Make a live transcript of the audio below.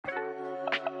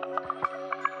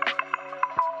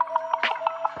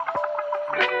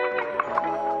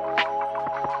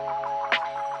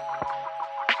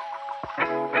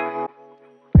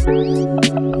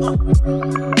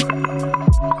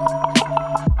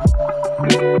Well,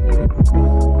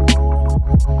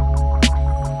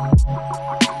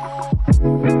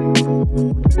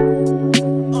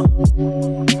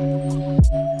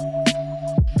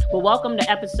 welcome to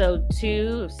episode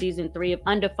 2 of season 3 of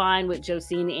Undefined with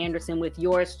Josina Anderson with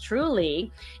yours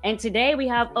truly. And today we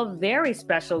have a very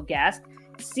special guest,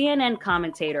 CNN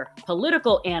commentator,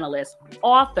 political analyst,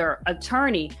 author,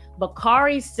 attorney,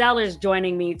 Bakari Sellers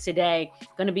joining me today.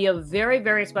 Going to be a very,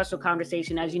 very special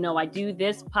conversation. As you know, I do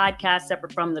this podcast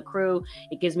separate from the crew.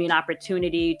 It gives me an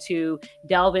opportunity to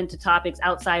delve into topics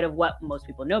outside of what most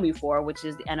people know me for, which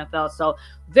is the NFL. So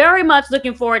very much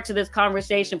looking forward to this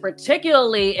conversation,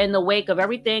 particularly in the wake of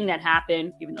everything that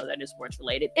happened, even though that is sports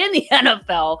related, in the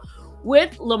NFL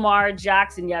with Lamar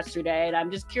Jackson yesterday. And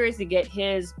I'm just curious to get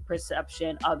his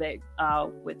perception of it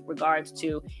with regards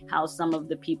to how some of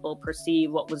the people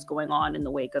perceive what was going on in the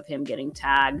wake of him getting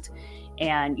tagged,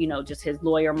 and, you know, just his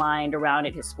lawyer mind around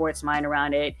it, his sports mind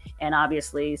around it, and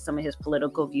obviously some of his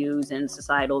political views and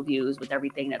societal views with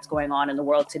everything that's going on in the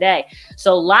world today.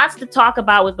 So lots to talk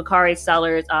about with Bakari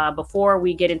Sellers. Before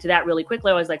we get into that really quickly,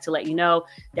 I always like to let you know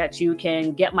that you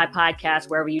can get my podcast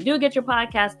wherever you do get your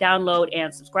podcast, download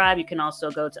and subscribe. You can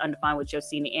also go to Undefined with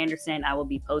Josina Anderson. I will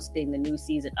be posting the new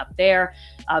season up there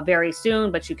very soon,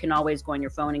 but you can always go on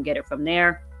your phone and get it from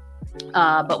there.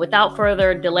 But without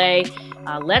further delay,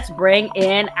 let's bring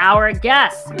in our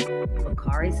guest,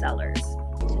 Bakari Sellers.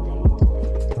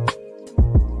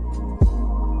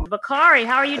 Bakari,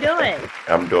 how are you doing?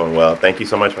 I'm doing well. Thank you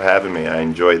so much for having me. I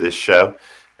enjoy this show,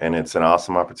 and it's an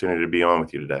awesome opportunity to be on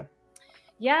with you today.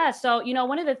 Yeah, so, you know,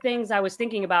 one of the things I was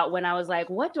thinking about when I was like,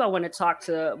 what do I want to talk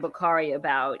to Bakari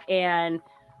about? And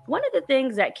one of the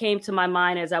things that came to my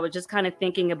mind as I was just kind of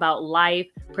thinking about life,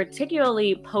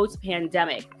 particularly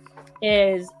post-pandemic,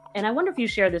 is, and I wonder if you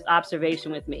share this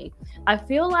observation with me, I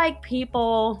feel like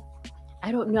people,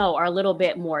 I don't know, are a little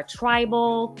bit more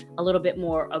tribal, a little bit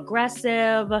more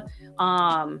aggressive.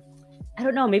 I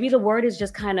don't know, maybe the word is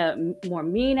just kind of more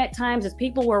mean at times, as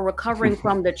people were recovering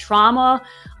from the trauma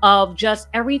of just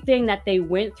everything that they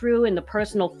went through and the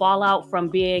personal fallout from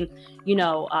being, you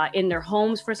know, in their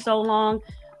homes for so long.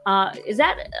 Is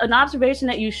that an observation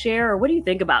that you share, or what do you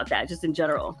think about that just in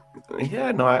general?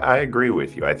 Yeah, no, I agree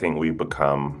with you. I think we've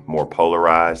become more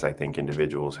polarized. I think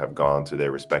individuals have gone to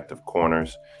their respective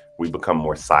corners. We've become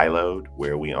more siloed,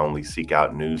 where we only seek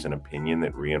out news and opinion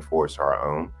that reinforce our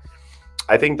own.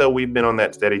 I think, though, we've been on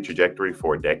that steady trajectory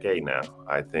for a decade now.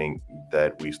 I think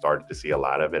that we started to see a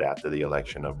lot of it after the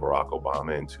election of Barack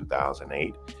Obama in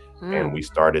 2008. And we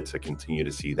started to continue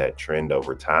to see that trend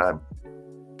over time.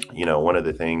 You know, one of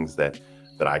the things that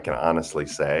I can honestly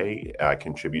say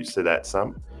contributes to that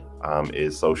some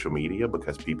is social media,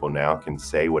 because people now can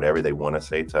say whatever they want to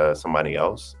say to somebody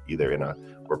else, either in a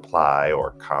reply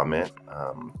or comment,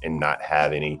 and not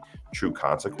have any true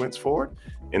consequence for it.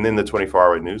 And then the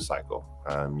 24-hour news cycle,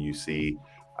 you see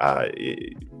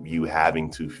you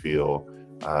having to fill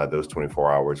those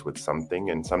 24 hours with something,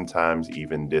 and sometimes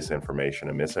even disinformation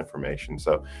and misinformation.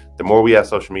 So the more we have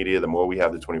social media, the more we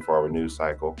have the 24-hour news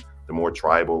cycle, the more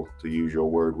tribal, to use your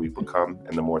word, we become,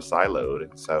 and the more siloed.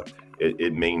 And so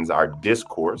it means our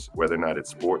discourse, whether or not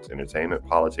it's sports, entertainment,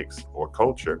 politics, or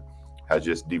culture, has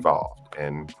just devolved.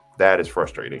 And that is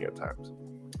frustrating at times.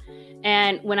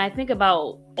 And when I think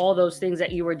about all those things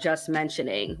that you were just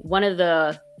mentioning, one of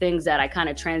the things that I kind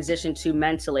of transitioned to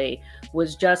mentally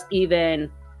was just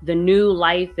even the new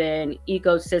life and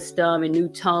ecosystem and new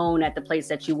tone at the place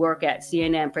that you work at,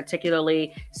 CNN,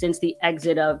 particularly since the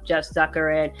exit of Jeff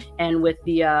Zucker, and with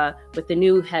the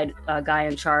new head guy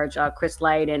in charge, Chris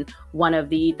Light, and one of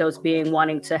the ethos being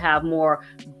wanting to have more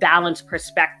balanced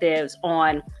perspectives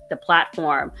on the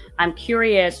platform. I'm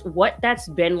curious what that's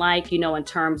been like, you know, in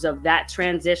terms of that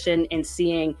transition and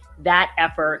seeing that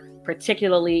effort,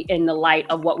 particularly in the light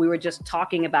of what we were just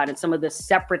talking about and some of the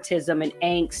separatism and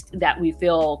angst that we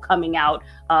feel coming out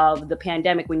of the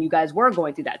pandemic when you guys were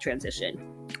going through that transition.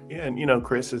 Yeah, and you know,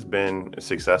 Chris has been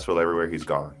successful everywhere he's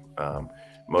gone,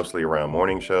 mostly around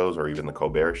morning shows or even the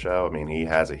Colbert Show. I mean, he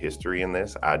has a history in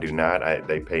this. I do not.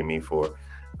 They pay me for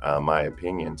my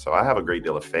opinion. So I have a great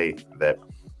deal of faith that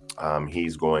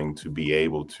he's going to be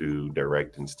able to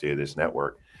direct and steer this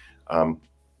network.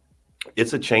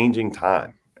 It's a changing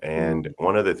time. And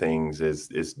one of the things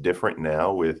is different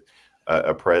now with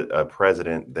a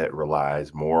president that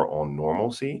relies more on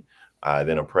normalcy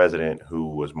than a president who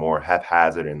was more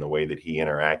haphazard in the way that he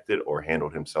interacted or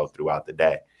handled himself throughout the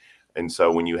day. And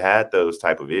so when you had those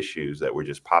type of issues that were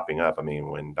just popping up, I mean,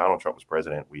 when Donald Trump was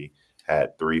president, we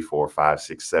had 3, 4, 5,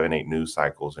 6, 7, 8 news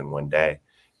cycles in one day.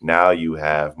 Now you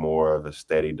have more of a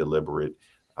steady, deliberate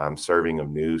serving of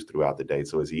news throughout the day.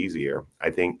 So it's easier. I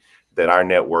think that our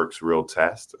network's real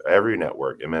test, every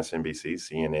network, MSNBC,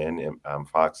 CNN,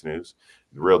 Fox News,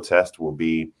 the real test will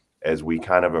be as we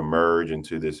kind of emerge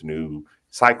into this new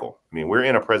cycle. I mean, we're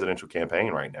in a presidential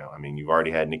campaign right now. I mean, you've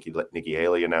already had Nikki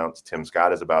Haley announce, Tim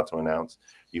Scott is about to announce,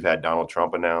 you've had Donald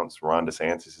Trump announce, Ron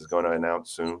DeSantis is going to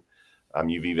announce soon.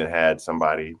 You've even had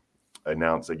somebody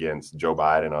announce against Joe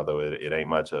Biden, although it ain't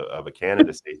much of a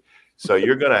candidacy. So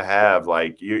you're going to have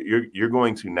you're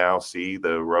going to now see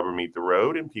the rubber meet the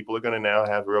road, and people are going to now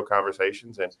have real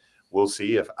conversations, and we'll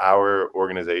see if our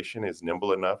organization is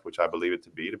nimble enough, which I believe it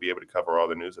to be able to cover all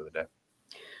the news of the day.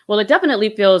 Well, it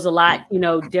definitely feels a lot,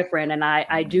 different. And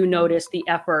I do notice the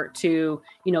effort to,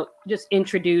 just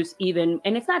introduce even,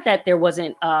 and it's not that there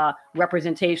wasn't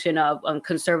representation of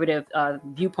conservative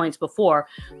viewpoints before,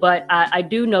 but I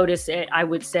do notice it, I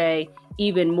would say,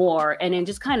 even more. And then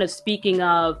just kind of speaking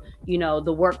of,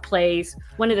 the workplace,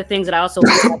 one of the things that I also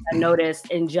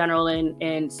noticed in general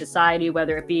in society,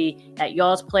 whether it be at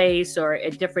y'all's place or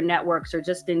at different networks or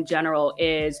just in general,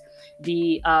 is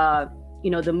the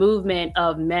the movement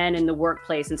of men in the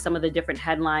workplace and some of the different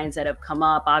headlines that have come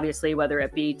up, obviously, whether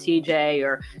it be TJ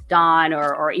or Don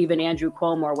or even Andrew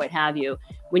Cuomo or what have you.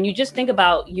 When you just think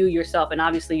about you yourself, and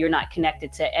obviously you're not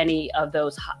connected to any of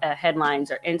those headlines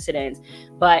or incidents,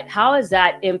 but how has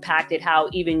that impacted how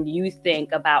even you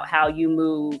think about how you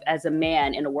move as a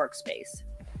man in a workspace?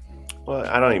 Well,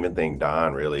 I don't even think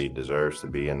Don really deserves to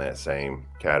be in that same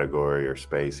category or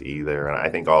space either. And I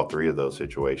think all three of those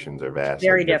situations are vastly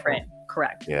Very different.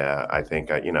 Correct. Yeah, I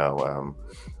think,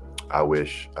 I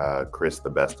wish Chris the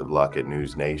best of luck at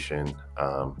News Nation.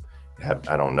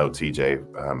 I don't know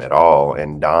TJ at all.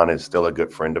 And Don is still a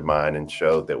good friend of mine and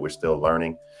showed that we're still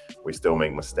learning. We still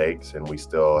make mistakes, and we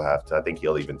still have to. I think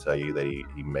he'll even tell you that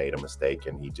he made a mistake,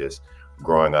 and he just,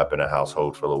 growing up in a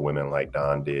household full of women like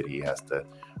Don did, he has to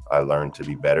learn to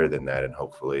be better than that. And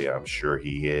hopefully, I'm sure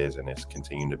he is, and it's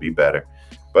continuing to be better.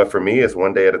 But for me, it's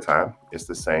one day at a time. It's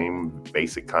the same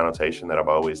basic connotation that I've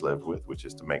always lived with, which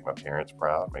is to make my parents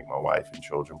proud, make my wife and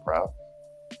children proud.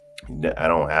 I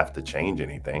don't have to change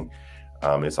anything.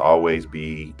 It's always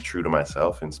be true to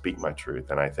myself and speak my truth.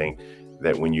 And I think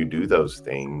that when you do those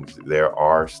things, there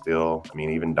are still,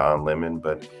 even Don Lemon,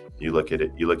 but you look at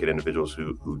individuals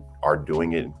who are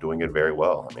doing it very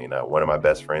well. One of my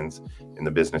best friends in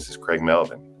the business is Craig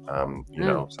Melvin.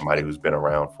 Somebody who's been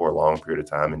around for a long period of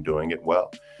time and doing it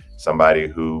well. Somebody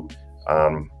who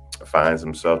finds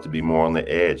himself to be more on the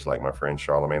edge, like my friend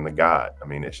Charlemagne the God.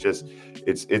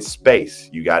 It's space.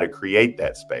 You got to create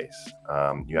that space.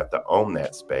 You have to own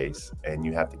that space, and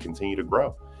you have to continue to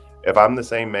grow. If I'm the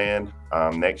same man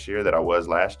next year that I was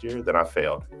last year, then I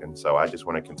failed. And so I just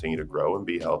want to continue to grow and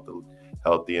be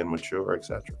healthy and mature,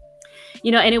 etc.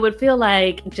 And it would feel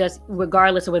like, just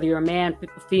regardless of whether you're a man,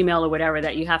 female, or whatever,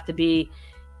 that you have to be,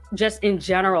 just in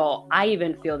general, I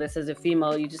even feel this as a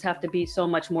female, you just have to be so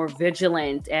much more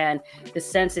vigilant, and the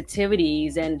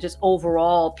sensitivities and just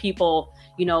overall people,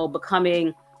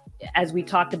 becoming, as we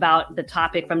talked about the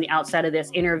topic from the outside of this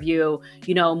interview,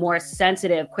 more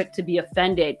sensitive, quick to be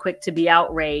offended, quick to be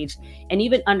outraged. And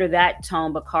even under that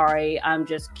tone, Bakari, I'm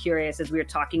just curious, as we were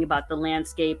talking about the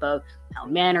landscape of how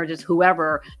men or just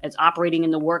whoever is operating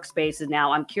in the workspaces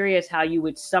now, I'm curious how you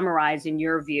would summarize, in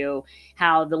your view,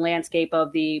 how the landscape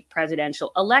of the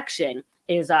presidential election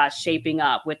is shaping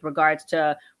up with regards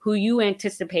to who you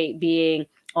anticipate being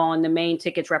on the main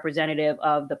tickets representative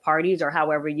of the parties, or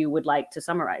however you would like to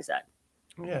summarize that.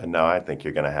 Yeah, no, I think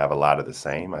you're going to have a lot of the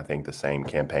same. I think the same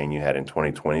campaign you had in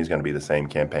 2020 is going to be the same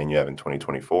campaign you have in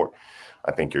 2024.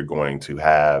 I think you're going to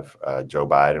have Joe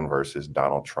Biden versus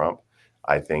Donald Trump.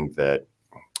 I think that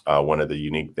one of the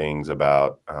unique things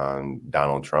about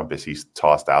Donald Trump is he's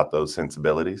tossed out those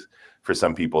sensibilities. For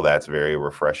some people, that's very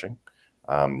refreshing.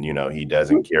 He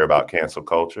doesn't care about cancel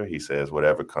culture. He says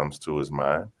whatever comes to his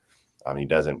mind. He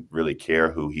doesn't really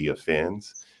care who he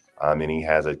offends, and he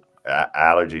has an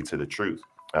allergy to the truth.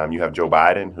 You have Joe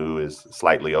Biden, who is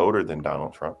slightly older than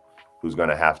Donald Trump, who's going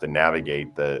to have to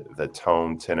navigate the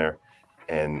tone, tenor,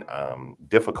 and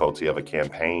difficulty of a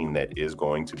campaign that is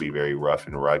going to be very rough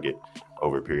and rugged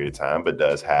over a period of time, but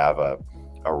does have a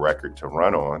record to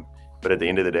run on. But at the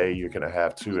end of the day, you're going to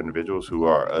have two individuals who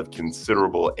are of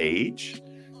considerable age,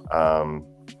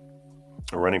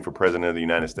 running for president of the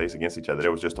United States against each other.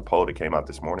 There was just a poll that came out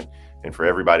this morning. And for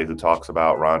everybody who talks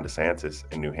about Ron DeSantis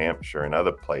in New Hampshire and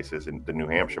other places, and the New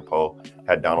Hampshire poll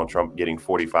had Donald Trump getting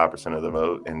 45% of the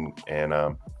vote, and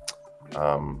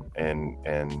Ron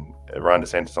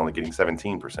DeSantis only getting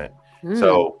 17%.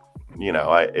 So,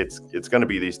 it's going to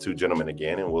be these two gentlemen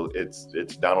again, and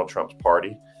it's Donald Trump's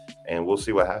party, and we'll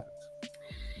see what happens.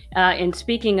 And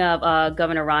speaking of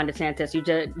Governor Ron DeSantis,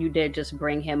 you did just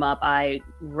bring him up. I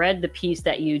read the piece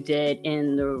that you did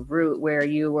in The Root where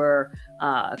you were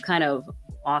kind of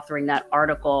authoring that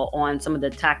article on some of the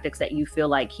tactics that you feel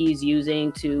like he's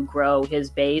using to grow his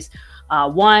base.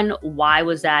 One, why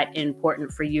was that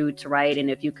important for you to write? And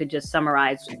if you could just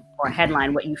summarize or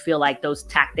headline what you feel like those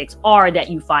tactics are that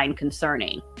you find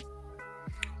concerning.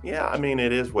 Yeah, I mean,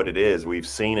 it is what it is. We've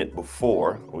seen it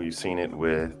before. We've seen it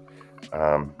with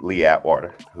Lee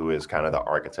Atwater, who is kind of the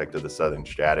architect of the Southern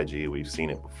strategy. We've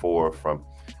seen it before from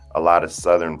a lot of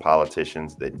Southern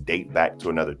politicians that date back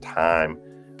to another time.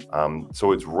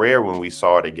 So it's rare when we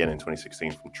saw it again in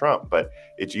 2016 from Trump, but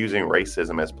it's using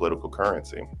racism as political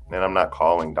currency. And I'm not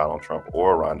calling Donald Trump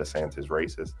or Ron DeSantis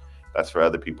racist. That's for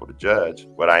other people to judge.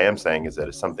 What I am saying is that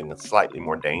it's something that's slightly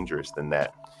more dangerous than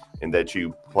that, in that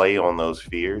you play on those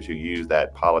fears, you use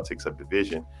that politics of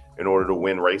division in order to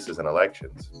win races and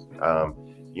elections.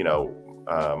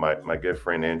 My good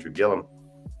friend Andrew Gillum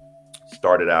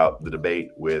started out the debate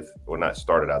with, or not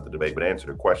started out the debate, but answered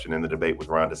a question in the debate with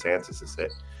Ron DeSantis and said,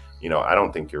 I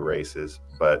don't think you're racist,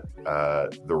 but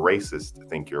the racists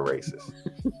think you're racist.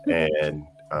 And,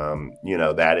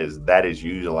 that is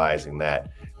utilizing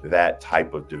that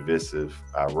type of divisive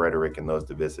rhetoric and those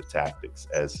divisive tactics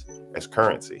as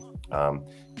currency.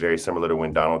 Very similar to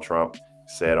when Donald Trump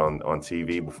said on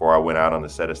TV before I went out on the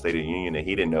set of State of the Union that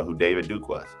he didn't know who David Duke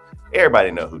was.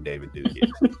 Everybody know who David Duke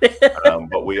is.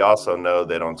 But we also know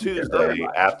that on Tuesday,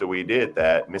 after we did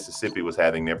that, Mississippi was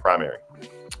having their primary.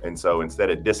 And so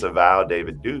instead of disavow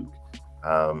David Duke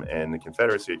and the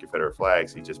Confederacy or Confederate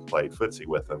flags, he just played footsie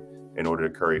with them in order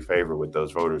to curry favor with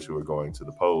those voters who were going to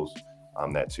the polls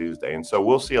that Tuesday. And so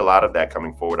we'll see a lot of that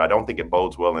coming forward. I don't think it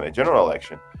bodes well in a general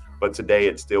election, but today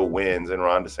it still wins, and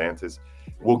Ron DeSantis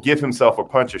will give himself a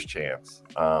puncher's chance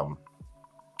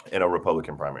in a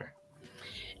Republican primary.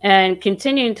 And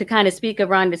continuing to kind of speak of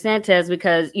Ron DeSantis,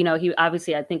 because, he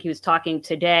obviously, I think he was talking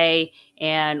today,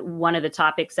 and one of the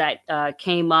topics that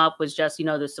came up was just,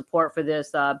 the support for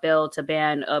this bill to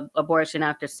ban abortion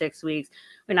after 6 weeks.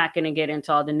 We're not going to get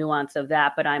into all the nuance of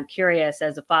that, but I'm curious,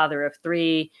 as a father of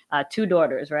three, two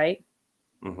daughters, right?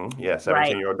 Mm-hmm. Yeah,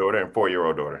 17-year-old daughter and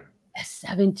 4-year-old daughter. A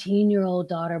 17-year-old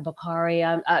daughter, Bakari.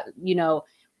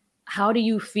 How do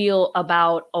you feel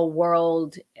about a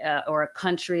world or a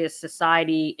country, a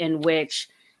society in which,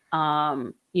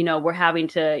 we're having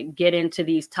to get into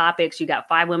these topics? You got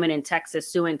 5 women in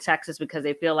Texas suing Texas because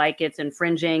they feel like it's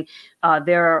infringing on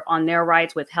their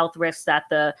rights with health risks that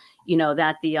the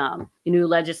new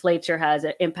legislature has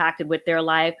impacted with their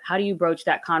life. How do you broach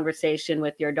that conversation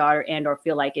with your daughter and or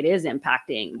feel like it is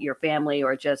impacting your family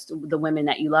or just the women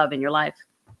that you love in your life?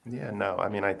 Yeah, no,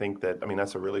 I think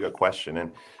that's a really good question.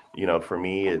 And, for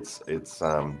me, it's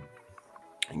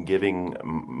giving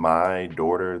my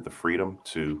daughter the freedom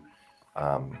to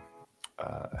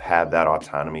have that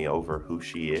autonomy over who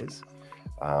she is.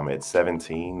 At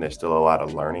 17, there's still a lot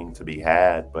of learning to be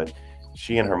had, but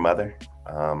she and her mother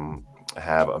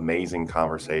have amazing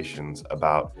conversations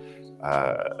about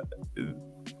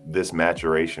this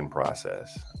maturation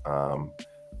process,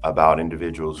 about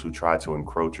individuals who try to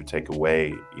encroach or take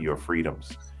away your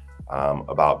freedoms,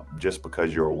 about just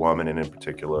because you're a woman, and in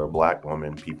particular a Black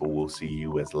woman, people will see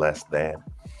you as less than.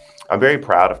 I'm very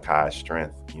proud of Kai's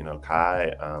strength.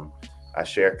 Kai, I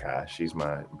share Kai. She's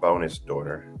my bonus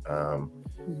daughter.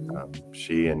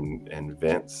 She and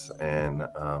Vince and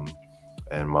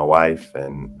my wife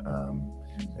and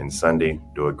Sunday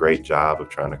do a great job of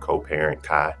trying to co-parent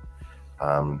Kai.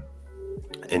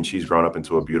 And she's grown up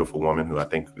into a beautiful woman who I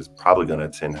think is probably going to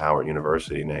attend Howard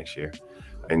University next year.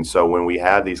 And so when we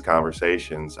have these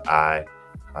conversations, I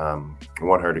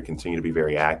want her to continue to be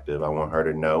very active. I want her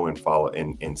to know and follow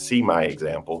and see my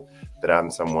example, that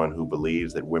I'm someone who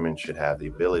believes that women should have the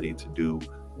ability to do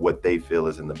what they feel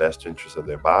is in the best interest of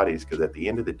their bodies. Because at the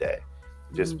end of the day,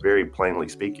 just very plainly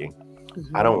speaking,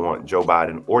 I don't want Joe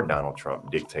Biden or Donald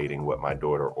Trump dictating what my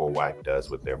daughter or wife does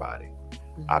with their body.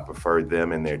 I prefer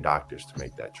them and their doctors to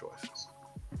make that choice.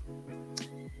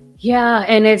 Yeah.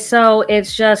 And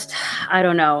it's just, I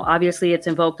don't know, obviously it's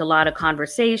invoked a lot of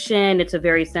conversation. It's a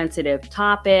very sensitive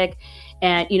topic.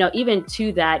 And, even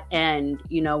to that end,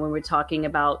 when we're talking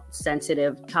about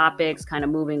sensitive topics, kind of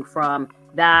moving from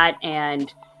that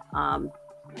and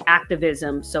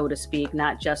activism, so to speak,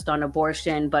 not just on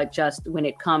abortion, but just when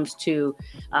it comes to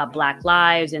Black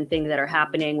lives and things that are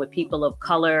happening with people of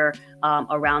color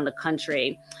around the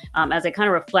country. As I kind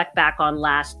of reflect back on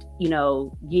last,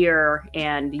 year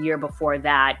and the year before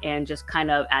that, and just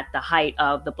kind of at the height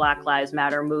of the Black Lives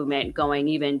Matter movement, going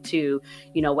even to,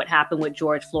 what happened with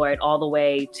George Floyd, all the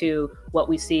way to what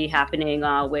we see happening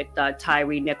with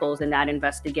Tyre Nichols and that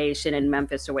investigation in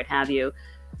Memphis or what have you.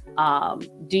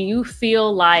 Do you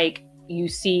feel like you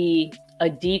see a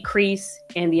decrease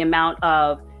in the amount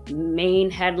of main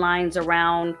headlines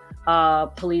around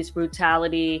police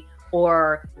brutality,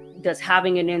 or does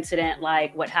having an incident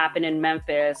like what happened in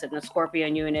Memphis and the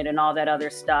Scorpion unit and all that other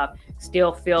stuff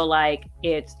still feel like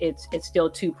it's still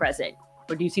too present?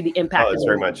 Or do you see the impact? It's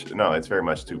very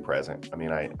much too present. I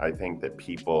mean, I think that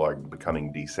people are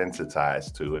becoming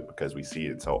desensitized to it because we see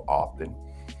it so often.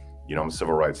 I'm a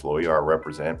civil rights lawyer. I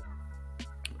represent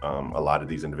a lot of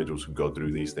these individuals who go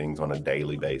through these things on a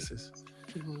daily basis.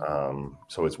 Mm-hmm.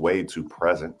 So it's way too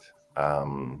present.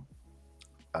 But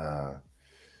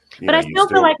I still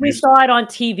feel like we saw it on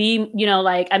TV,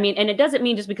 and it doesn't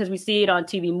mean just because we see it on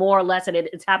TV more or less and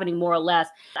it's happening more or less.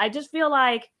 I just feel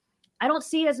like I don't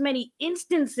see as many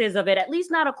instances of it, at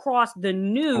least not across the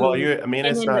news. Well,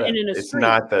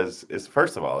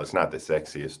 first of all, it's not the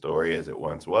sexiest story as it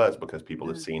once was because people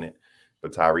have seen it.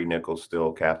 But Tyre Nichols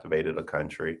still captivated a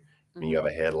country. I mean, you have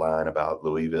a headline about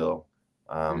Louisville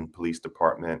Police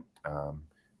Department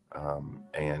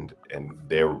and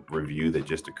their review that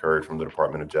just occurred from the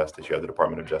Department of Justice. You have the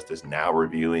Department of Justice now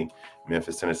reviewing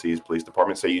Memphis, Tennessee's police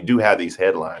department. So you do have these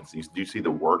headlines. You do see the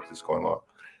work that's going on.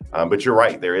 But you're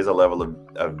right. There is a level of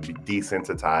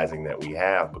desensitizing that we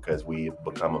have because we've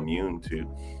become immune to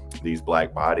these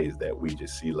Black bodies that we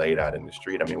just see laid out in the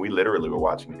street. I mean, we literally were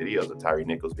watching videos of Tyre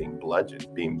Nichols being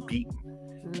bludgeoned, being beaten.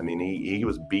 I mean, he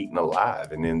was beaten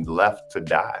alive and then left to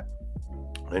die.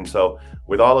 And so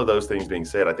with all of those things being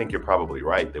said, I think you're probably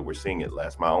right that we're seeing it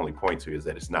less. My only point to is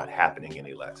that it's not happening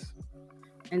any less.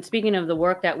 And speaking of the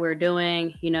work that we're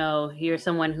doing, you're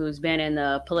someone who's been in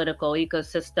the political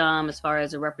ecosystem as far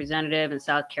as a representative in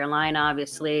South Carolina,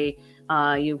 obviously.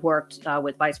 You've worked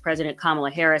with Vice President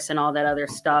Kamala Harris and all that other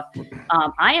stuff.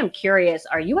 I am curious,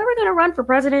 are you ever going to run for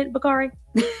president, Bakari?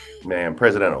 Man,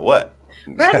 president of what?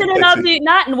 President of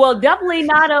definitely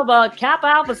not of Kappa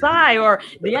Alpha Psi or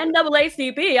the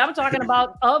NAACP. I'm talking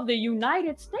about of the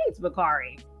United States,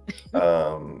 Bakari.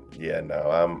 That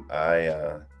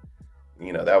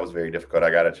was very difficult.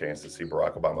 I got a chance to see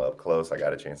Barack Obama up close. I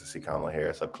got a chance to see Kamala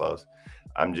Harris up close.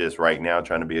 I'm just right now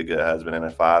trying to be a good husband and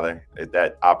a father. If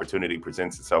that opportunity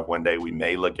presents itself one day, we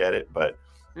may look at it. But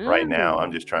right now,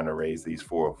 I'm just trying to raise these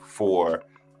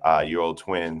four-year-old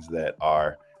twins that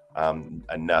are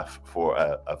enough for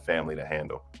a family to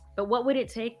handle. But what would it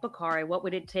take, Bakari? What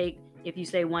would it take if you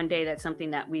say one day that's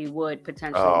something that we would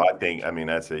potentially?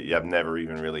 That's it. I've never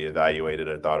even really evaluated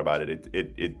or thought about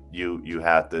it. You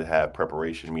have to have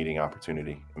preparation meeting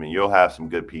opportunity. I mean, you'll have some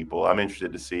good people. I'm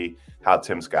interested to see how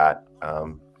Tim Scott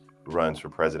runs for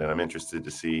president. I'm interested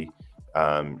to see,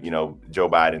 Joe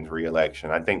Biden's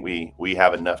reelection. I think we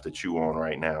have enough to chew on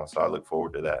right now. So I look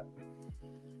forward to that.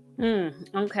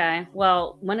 Okay.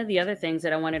 Well, one of the other things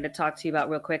that I wanted to talk to you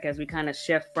about real quick as we kind of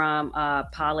shift from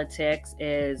politics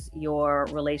is your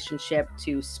relationship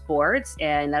to sports.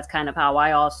 And that's kind of how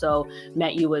I also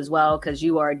met you as well, because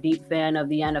you are a deep fan of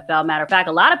the NFL. Matter of fact,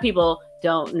 a lot of people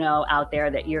don't know out there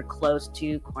that you're close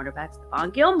to cornerback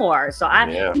Stephon Gilmore. So I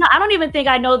don't even think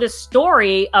I know the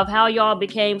story of how y'all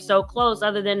became so close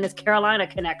other than this Carolina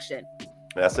connection.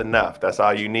 That's enough. That's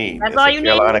all you need. That's all you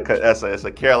need. It's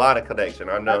a Carolina connection.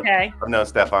 I've known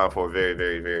Stephon for a very,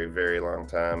 very, very, very long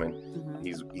time, and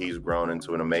he's grown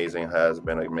into an amazing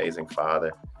husband, an amazing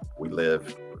father. We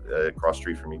live across the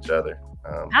street from each other.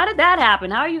 How did that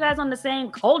happen? How are you guys on the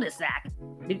same cul-de-sac?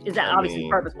 Is that obviously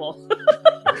purposeful?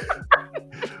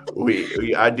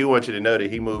 I do want you to know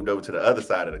that he moved over to the other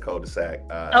side of the cul-de-sac.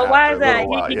 Why is that?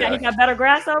 He got better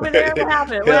grass over there? What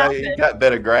happened? He got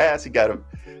better grass. He got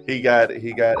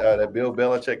that Bill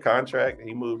Belichick contract.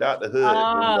 He moved out the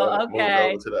hood. Moved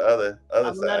over to the other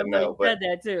side. No, but said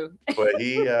that too. But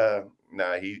he's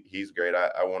great.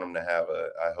 I want him to have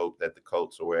I hope that the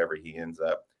Colts or wherever he ends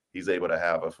up, he's able to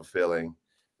have a fulfilling,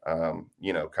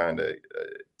 kind of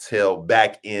tail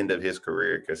back end of his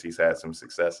career because he's had some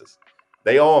successes.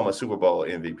 They owe him a Super Bowl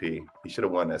MVP. He should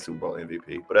have won that Super Bowl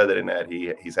MVP. But other than that,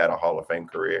 he's had a Hall of Fame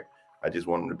career. I just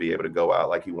want him to be able to go out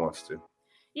like he wants to.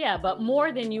 Yeah, but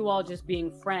more than you all just being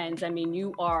friends, I mean,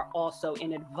 you are also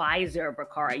an advisor,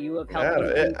 Bakari. You have helped him Yeah,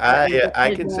 in certain I decisions.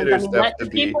 I consider mean, Steph let to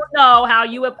the be. people know how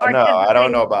you have No, I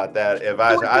don't know participated about that to,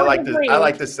 advisor. to a I degree.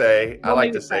 like to say, I Well, like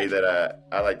maybe to say friends. that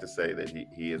I like to say that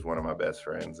he is one of my best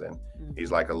friends, and Mhm.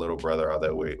 he's like a little brother.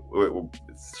 Although we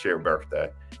share birthday,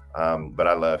 but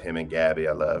I love him and Gabby.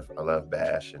 I love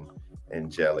Bash and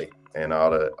Jelly and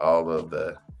all of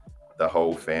the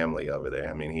whole family over there.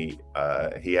 I mean, he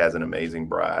has an amazing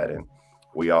bride, and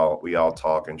we all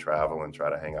talk and travel and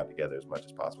try to hang out together as much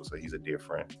as possible. So he's a dear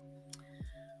friend.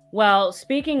 Well,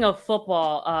 speaking of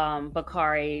football,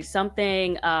 Bakari,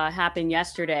 something happened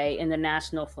yesterday in the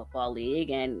National Football League.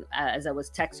 And as I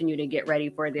was texting you to get ready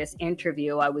for this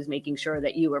interview, I was making sure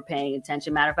that you were paying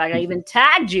attention. Matter of fact, I even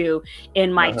tagged you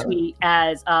in my Uh-huh. tweet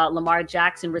as Lamar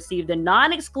Jackson received a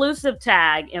non exclusive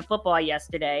tag in football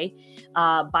yesterday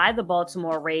by the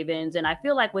Baltimore Ravens. And I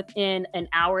feel like within an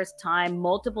hour's time,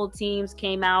 multiple teams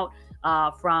came out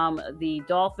from the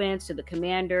Dolphins to the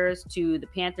Commanders to the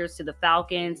Panthers to the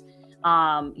Falcons,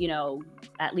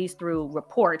 at least through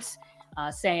reports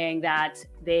saying that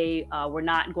they were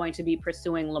not going to be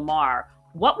pursuing Lamar.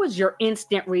 What was your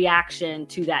instant reaction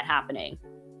to that happening?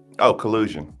 Oh,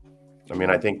 collusion. I mean,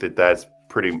 I think that that's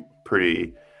pretty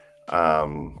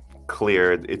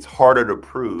clear. It's harder to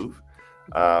prove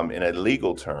in a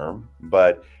legal term,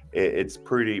 but it's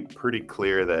pretty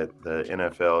clear that the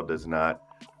NFL does not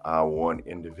want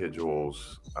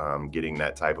individuals getting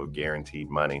that type of guaranteed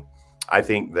money. I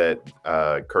think that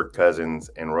Kirk Cousins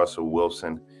and Russell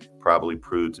Wilson probably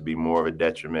proved to be more of a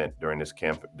detriment during this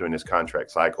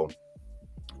contract cycle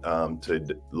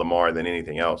to Lamar than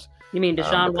anything else. You mean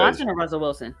Deshaun Because Watson or Russell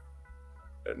Wilson?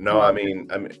 no, Lamar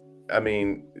I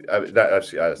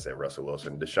said Russell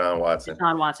Wilson, Deshaun Watson.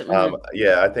 Deshaun Watson. Mm-hmm.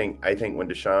 Yeah, I think when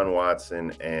Deshaun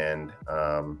Watson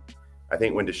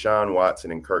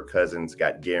and Kirk Cousins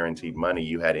got guaranteed money,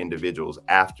 you had individuals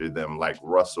after them like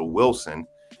Russell Wilson,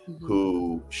 Mm-hmm.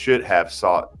 who should have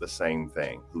sought the same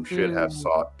thing, who should have Mm.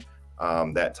 sought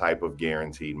that type of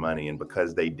guaranteed money, and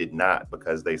because they did not,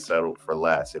 because they settled for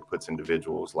less, it puts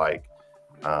individuals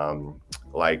um,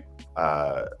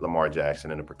 Lamar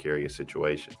Jackson in a precarious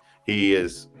situation. He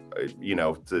is,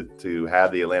 to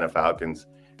have the Atlanta Falcons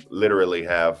literally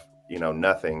have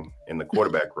nothing in the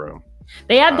quarterback room.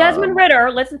 They have Desmond Um,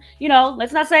 Ritter.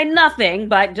 Let's not say nothing,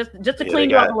 but just to yeah, they clean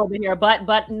you up got a little bit here.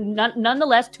 But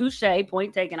nonetheless, touche.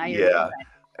 Point taken. I hear what you're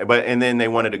yeah, but and then they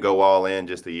wanted to go all in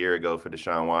just a year ago for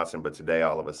Deshaun Watson, but today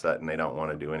all of a sudden they don't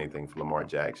want to do anything for Lamar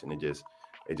Jackson. It just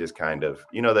kind of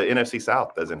the NFC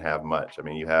South doesn't have much. I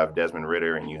mean, you have Desmond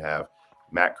Ritter and you have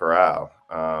Matt Corral,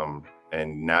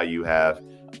 and now you have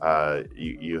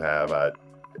you have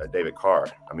David Carr.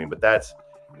 I mean, but that's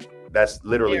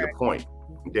literally the saying. point.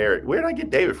 Derek, where did I get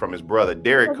David from? His brother,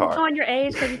 Derek Because he's Carr. showing your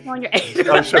age. Because he's showing your age.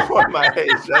 I'm showing my age.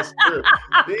 That's true.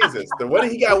 Jesus, what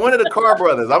he got? One of the Carr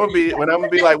brothers. I'm gonna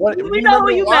be like, what? We You know who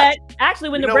remember you Watts? met. Actually,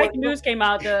 when You the know what? breaking news came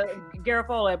out, the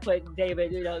Garofalo had put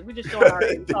David. We just showing our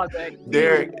age. It's all good.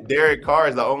 Derek Carr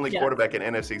is the only Yeah. quarterback in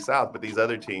NFC South, but these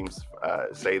other teams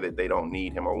say that they don't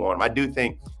need him or want him. I do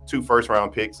think 2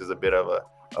 first-round picks is a bit of a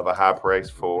high price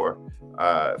for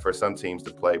some teams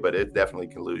to play, but it's definitely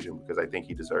collusion because I think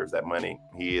he deserves that money.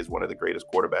 He is one of the greatest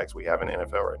quarterbacks we have in the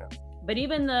NFL right now. But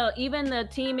even the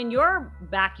team in your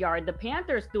backyard, the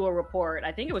Panthers, threw a report.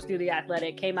 I think it was through the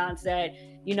Athletic, came out and said,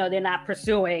 they're not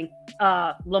pursuing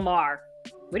Lamar.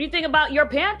 What do you think about your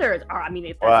Panthers? Or, I mean,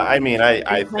 if Well, I mean, I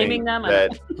think claiming them,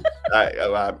 that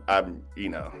I'm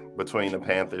between the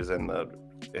Panthers and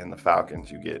the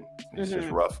Falcons, it's just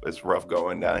rough. It's rough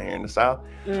going down here in the South.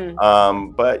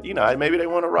 But maybe they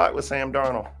want to rock with Sam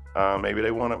Darnold. Maybe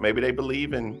they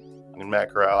believe in Matt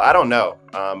Corral. I don't know.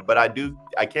 But I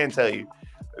can tell you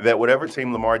that whatever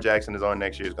team Lamar Jackson is on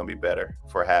next year is going to be better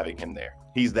for having him there.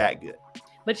 He's that good.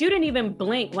 But you didn't even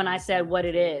blink when I said what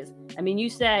it is. I mean, you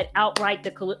said outright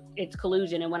it's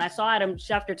collusion. And when I saw Adam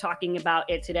Schefter talking about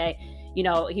it today,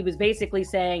 he was basically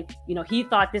saying, he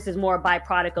thought this is more a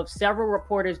byproduct of several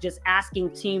reporters just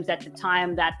asking teams at the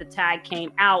time that the tag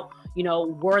came out,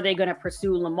 were they going to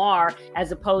pursue Lamar,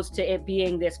 as opposed to it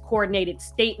being this coordinated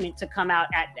statement to come out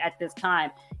at this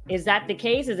time. Is that the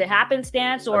case? Is it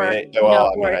happenstance, or or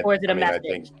is it a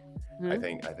message? I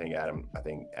think Adam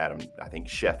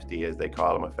Shefty, as they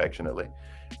call him affectionately,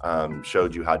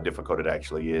 showed you how difficult it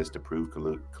actually is to prove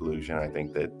collusion. I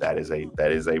think that is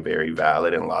a very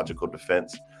valid and logical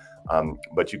defense.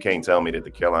 But you can't tell me that the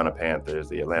Carolina Panthers,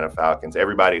 the Atlanta Falcons,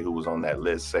 everybody who was on that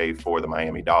list, save for the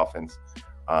Miami Dolphins,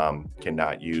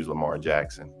 cannot use Lamar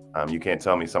Jackson. You can't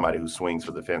tell me somebody who swings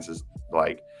for the fences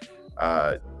like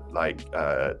Tepper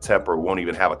won't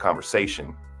even have a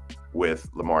conversation with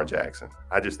Lamar Jackson.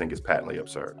 I just think it's patently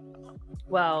absurd.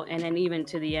 Well, and then even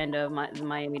to the end of the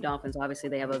Miami Dolphins, obviously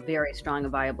they have a very strong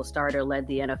and viable starter, led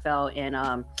the NFL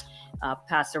in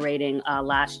passer rating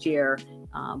last year.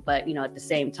 But, at the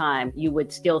same time, you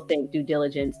would still think due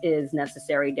diligence is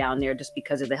necessary down there just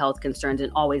because of the health concerns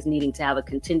and always needing to have a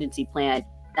contingency plan,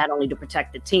 not only to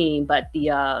protect the team, but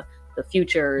the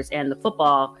futures and the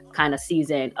football kind of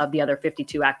season of the other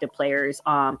 52 active players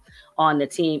on the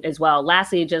team as well.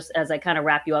 Lastly, just as I kind of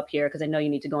wrap you up here, because I know you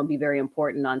need to go and be very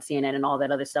important on CNN and all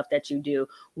that other stuff that you do,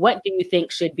 what do you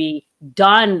think should be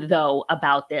done, though,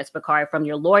 about this, Bakari, from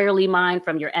your lawyerly mind,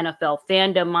 from your NFL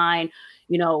fandom mind?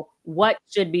 What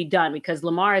should be done? Because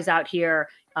Lamar is out here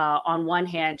on one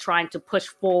hand trying to push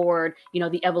forward,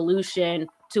 the evolution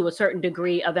to a certain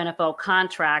degree of NFL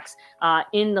contracts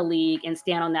in the league and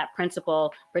stand on that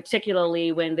principle,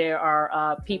 particularly when there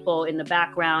are people in the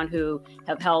background who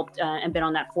have helped and been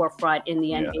on that forefront in the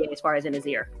NBA as far as in his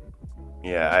ear.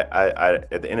 Yeah, I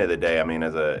at the end of the day, I mean,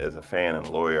 as a fan and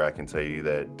a lawyer, I can tell you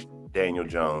that Daniel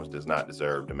Jones does not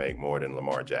deserve to make more than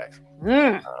Lamar Jackson.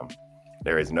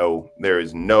 There is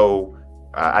no.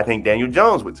 I think Daniel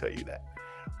Jones would tell you that.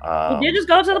 He did just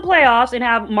go to the playoffs and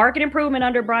have market improvement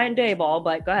under Brian Daboll,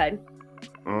 but go ahead.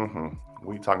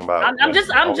 We talking about? I'm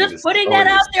just putting that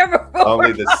out there.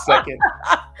 Only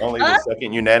the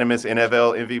second unanimous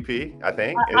NFL MVP, I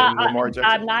think, in Lamar Jackson.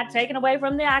 I'm not taking away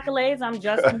from the accolades. I'm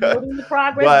just noting the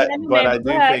progress. but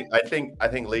I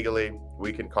think legally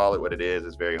we can call it what it is.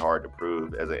 It's very hard to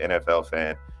prove. As an NFL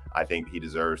fan, I think he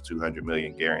deserves $200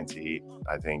 million guaranteed.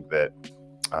 I think that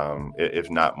if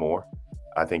not more.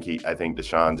 I think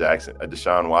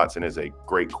Deshaun Watson is a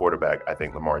great quarterback. I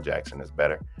think Lamar Jackson is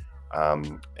better.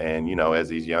 And, as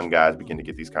these young guys begin to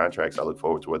get these contracts, I look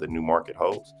forward to where the new market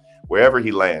holds. Wherever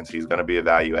he lands, he's going to be a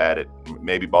value added.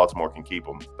 Maybe Baltimore can keep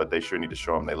him, but they sure need to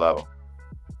show him they love him.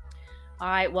 All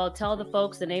right. Well, tell the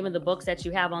folks the name of the books that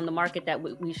you have on the market that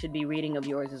we should be reading of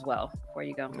yours as well before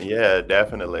you go. Yeah,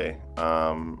 definitely.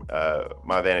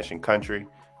 My Vanishing Country,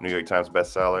 New York Times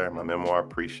bestseller, my memoir.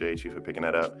 Appreciate you for picking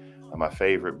that up. My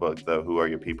favorite book, though, Who Are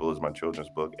Your People, is my children's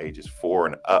book, ages 4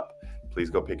 and up. Please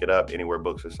go pick it up anywhere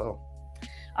books are sold.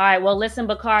 All right. Well, listen,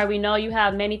 Bakari, we know you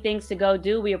have many things to go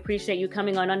do. We appreciate you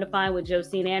coming on Undefined with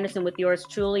Josine Anderson with yours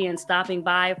truly and stopping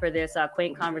by for this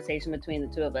quaint conversation between the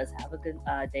two of us. Have a good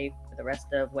day for the rest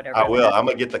of whatever. I will. I'm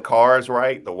going to get the cars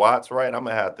right, the watts right. I'm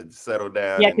going to have to settle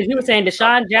down. Yeah, because you were saying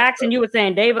Deshaun Jackson. You were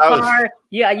saying David Carr.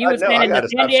 Yeah, you were saying the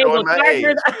San Diego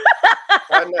Chargers.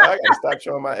 I know. I got to stop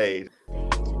showing my age.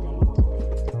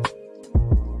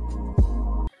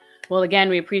 Well, again,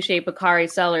 we appreciate Bakari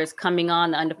Sellers coming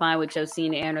on the Undefined with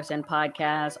Josine Anderson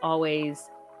podcast. Always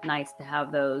nice to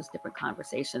have those different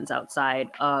conversations outside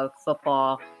of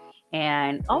football,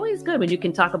 and always good when you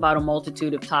can talk about a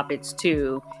multitude of topics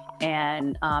too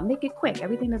and make it quick.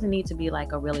 Everything doesn't need to be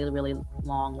like a really, really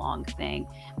long thing.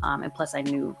 And plus, I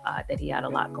knew that he had a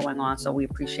lot going on, so we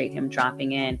appreciate him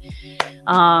dropping in.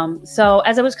 So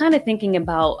as I was kind of thinking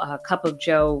about Cup of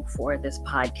Joe for this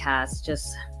podcast,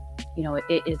 just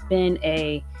it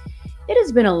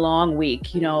has been a long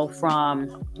week,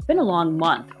 it's been a long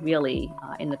month, really,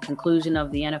 in the conclusion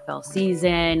of the NFL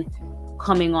season,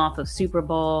 coming off of Super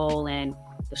Bowl and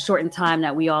the shortened time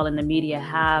that we all in the media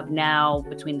have now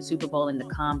between the Super Bowl and the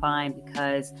Combine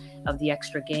because of the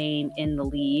extra game in the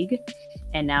league,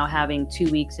 and now having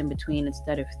 2 weeks in between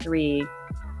instead of 3.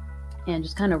 And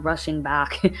just kind of rushing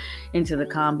back into the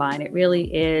Combine. It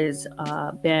really is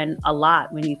been a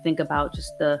lot when you think about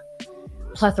just the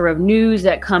plethora of news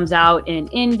that comes out in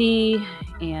Indy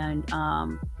and,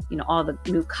 all the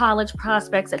new college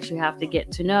prospects that you have to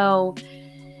get to know.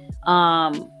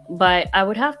 But I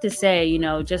would have to say,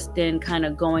 just in kind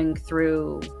of going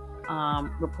through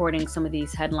reporting some of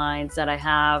these headlines that I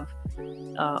have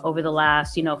over the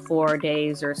last, 4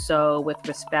 days or so with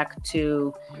respect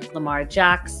to Lamar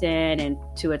Jackson and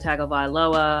Tua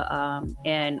Tagovailoa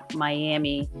in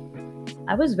Miami,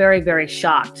 I was very, very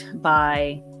shocked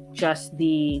by just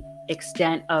the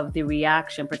extent of the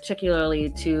reaction, particularly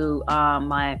to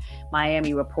my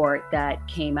Miami report that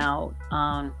came out.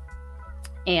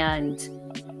 And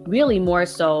really more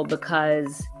so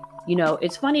because,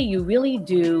 it's funny, you really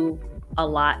do a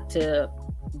lot to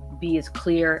be as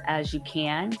clear as you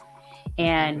can.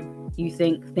 And you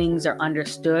think things are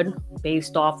understood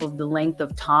based off of the length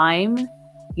of time,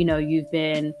 you've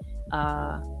been,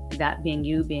 that being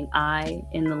you, being I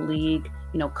in the league,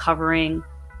 covering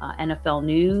NFL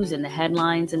news and the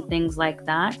headlines and things like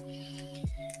that.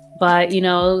 But,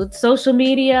 social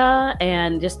media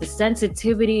and just the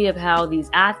sensitivity of how these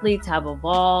athletes have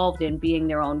evolved and being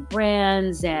their own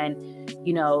brands and,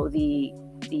 the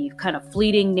the kind of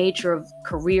fleeting nature of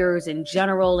careers in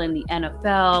general in the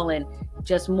NFL, and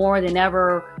just more than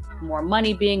ever, more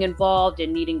money being involved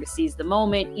and needing to seize the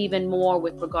moment even more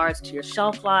with regards to your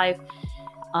shelf life.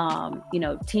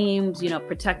 Teams,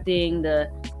 protecting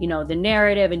the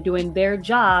narrative and doing their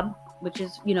job, which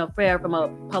is, fair from a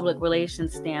public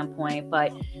relations standpoint.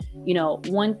 But,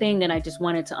 one thing that I just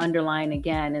wanted to underline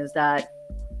again is that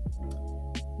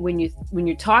when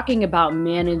you're talking about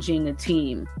managing a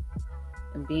team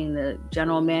and being the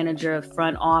general manager of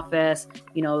front office,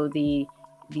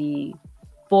 the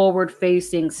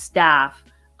forward-facing staff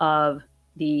of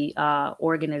the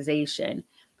organization,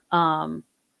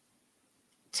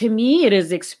 to me, it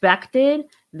is expected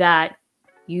that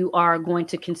you are going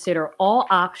to consider all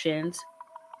options,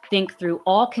 think through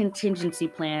all contingency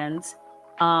plans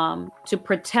to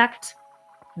protect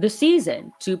the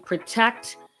season, to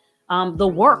protect the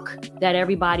work that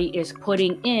everybody is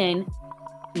putting in,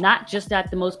 not just at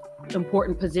the most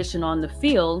important position on the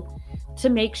field, to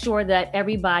make sure that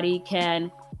everybody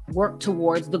can work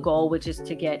towards the goal, which is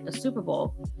to get a Super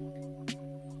Bowl.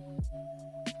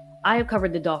 I have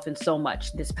covered the Dolphins so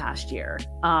much this past year.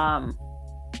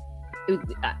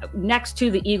 Next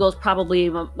to the Eagles, probably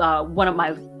one of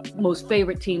my most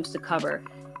favorite teams to cover.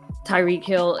 Tyreek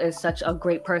Hill is such a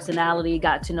great personality,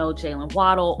 got to know Jalen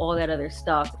Waddle, all that other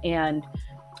stuff. And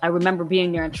I remember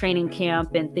being there in training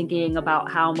camp and thinking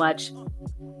about how much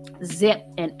zip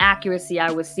and accuracy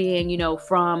I was seeing,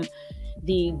 from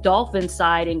the Dolphins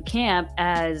side in camp,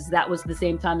 as that was the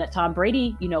same time that Tom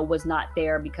Brady, was not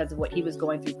there because of what he was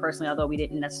going through personally, although we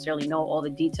didn't necessarily know all the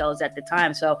details at the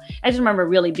time. So I just remember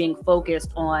really being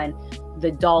focused on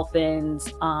the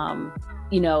Dolphins,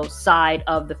 side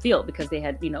of the field, because they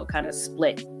had, kind of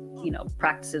split,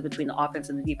 practices between the offense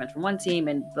and the defense from one team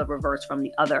and the reverse from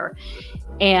the other.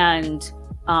 And,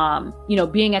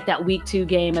 being at that week 2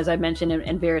 game, as I mentioned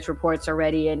in various reports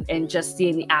already, and just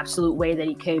seeing the absolute way that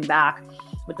he came back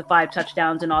with the 5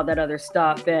 touchdowns and all that other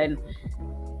stuff.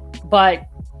 But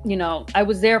I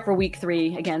was there for week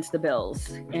 3 against the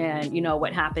Bills, and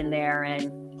what happened there, and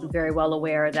I'm very well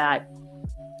aware that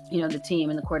the team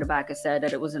and the quarterback has said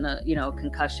that it wasn't a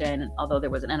concussion, although there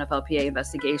was an NFLPA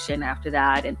investigation after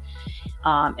that. And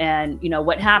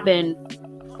what happened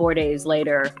 4 days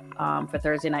later for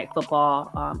Thursday Night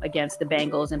Football against the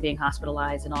Bengals, and being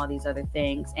hospitalized and all these other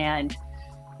things. And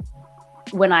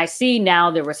when I see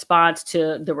now the response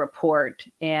to the report,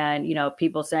 and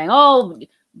people saying,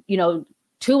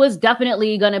 Tua's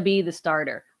definitely going to be the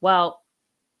starter. Well,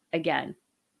 again,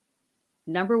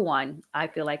 number one, I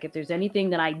feel like if there's anything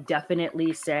that I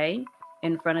definitely say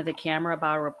in front of the camera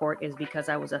about a report, is because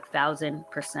I was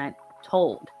 1,000%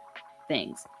 told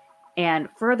things. And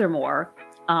furthermore,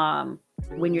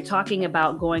 when you're talking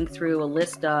about going through a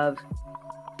list of,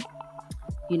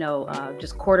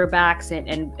 just quarterbacks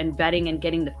and vetting and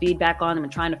getting the feedback on them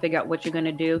and trying to figure out what you're going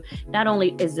to do, not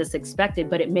only is this expected,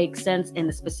 but it makes sense in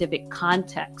the specific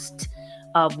context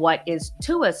of what is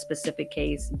Tua's specific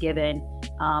case, given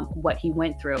what he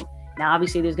went through. Now,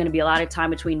 obviously, there's going to be a lot of time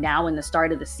between now and the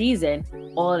start of the season.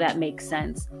 All of that makes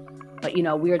sense. But,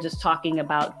 we're just talking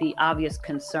about the obvious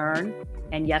concern.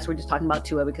 And yes, we're just talking about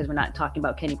Tua, because we're not talking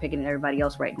about Kenny Pickett and everybody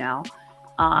else right now.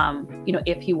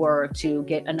 If he were to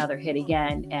get another hit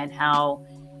again, and how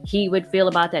he would feel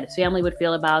about that, his family would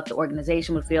feel about, the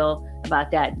organization would feel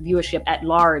about that, viewership at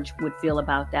large would feel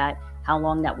about that, how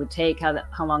long that would take,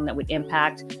 how long that would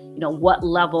impact, what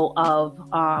level of,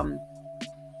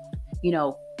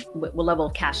 what level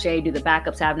of cachet do the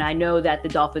backups have? And I know that the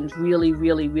Dolphins really,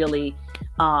 really, really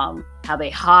have a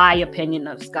high opinion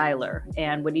of Skylar,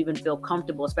 and would even feel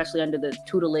comfortable, especially under the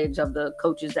tutelage of the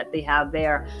coaches that they have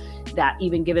there, that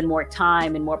even given more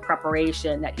time and more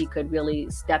preparation, that he could really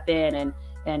step in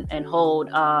and hold,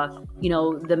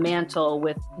 the mantle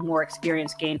with more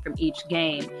experience gained from each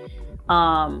game.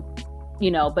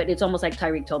 But it's almost like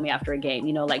Tyreek told me after a game,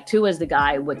 like Tua is the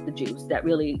guy with the juice that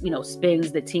really,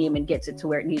 spins the team and gets it to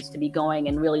where it needs to be going,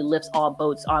 and really lifts all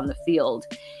boats on the field.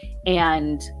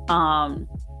 And,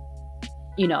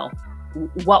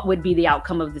 what would be the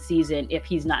outcome of the season if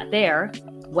he's not there?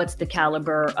 What's the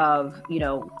caliber of,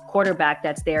 quarterback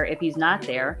that's there if he's not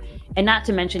there? And not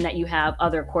to mention that you have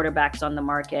other quarterbacks on the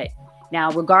market.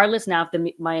 Now, regardless, if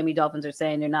the Miami Dolphins are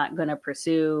saying they're not going to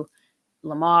pursue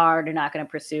Lamar, they're not going to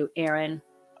pursue Aaron,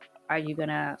 are you going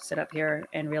to sit up here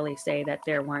and really say that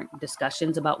there weren't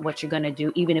discussions about what you're going to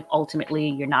do, even if ultimately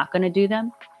you're not going to do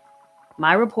them?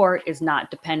 My report is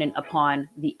not dependent upon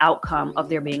the outcome of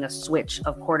there being a switch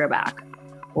of quarterback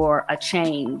or a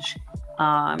change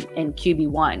in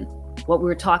QB1. What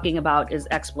we're talking about is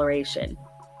exploration,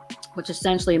 which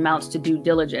essentially amounts to due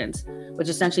diligence, which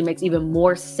essentially makes even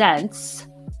more sense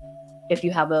if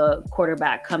you have a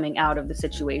quarterback coming out of the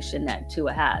situation that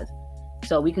Tua has.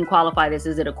 So we can qualify this.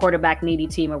 Is it a quarterback needy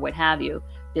team or what have you?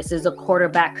 This is a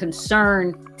quarterback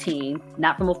concern team,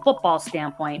 not from a football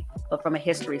standpoint, but from a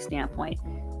history standpoint.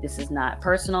 This is not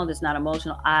personal. This is not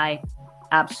emotional. I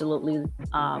absolutely,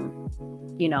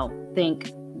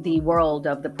 think the world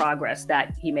of the progress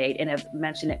that he made, and have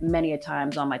mentioned it many a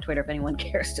times on my Twitter if anyone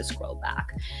cares to scroll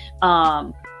back.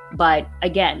 But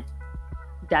again,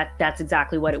 that's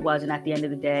exactly what it was. And at the end of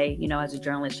the day, as a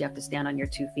journalist, you have to stand on your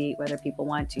 2 feet, whether people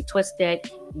want to twist it,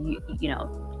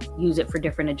 use it for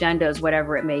different agendas,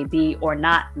 whatever it may be or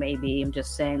not may be. I'm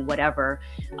just saying whatever,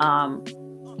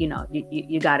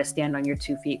 you got to stand on your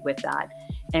 2 feet with that.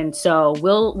 And so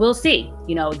we'll see.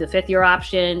 The 5th-year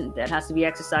option that has to be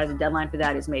exercised, the deadline for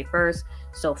that is May 1st.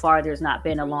 So far, there's not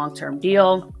been a long-term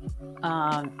deal.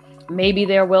 Maybe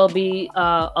there will be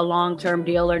a long-term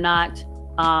deal or not.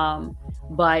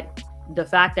 But the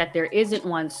fact that there isn't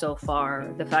one so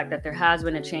far, the fact that there has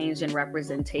been a change in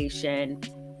representation,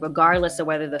 regardless of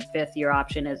whether the 5th-year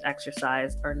option is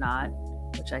exercised or not,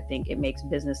 which I think it makes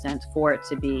business sense for it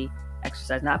to be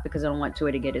exercised, not because I don't want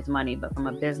Tua to get his money, but from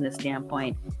a business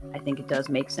standpoint, I think it does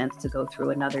make sense to go through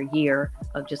another year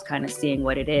of just kind of seeing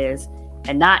what it is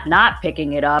and not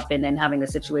picking it up and then having a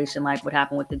situation like what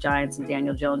happened with the Giants and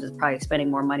Daniel Jones is probably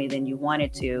spending more money than you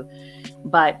wanted to.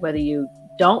 But whether you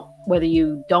don't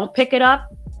pick it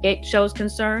up, it shows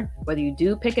concern. Whether you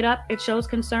do pick it up, it shows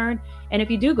concern. And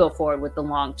if you do go forward with the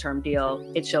long-term deal,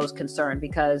 it shows concern,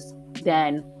 because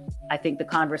then I think the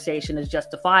conversation is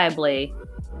justifiably,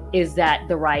 is that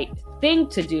the right thing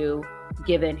to do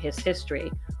given his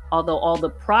history? Although all the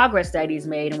progress that he's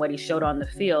made and what he showed on the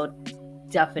field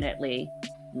definitely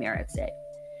merits it.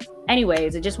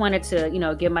 Anyways, I just wanted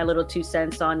to, give my little 2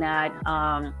 cents on that.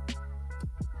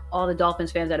 All the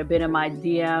Dolphins fans that have been in my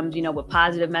DMs, with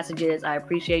positive messages, I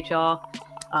appreciate y'all.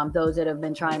 Those that have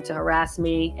been trying to harass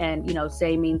me and,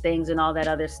 say mean things and all that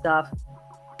other stuff,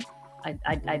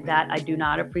 I do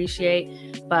not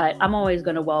appreciate. But I'm always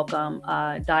going to welcome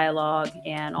dialogue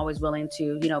and always willing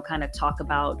to, kind of talk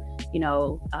about,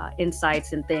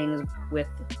 insights and things with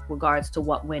regards to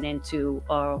what went into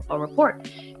a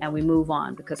report, and we move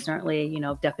on, because certainly,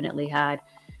 definitely had,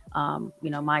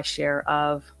 my share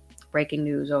of breaking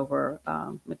news over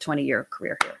a 20-year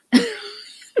career here.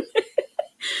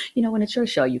 When it's your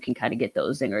show, you can kind of get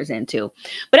those zingers in too.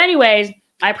 But anyways,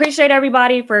 I appreciate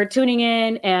everybody for tuning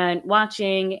in and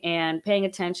watching and paying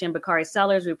attention. Bakari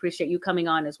Sellers, we appreciate you coming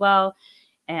on as well.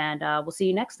 And we'll see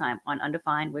you next time on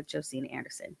Undefined with Josina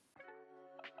Anderson.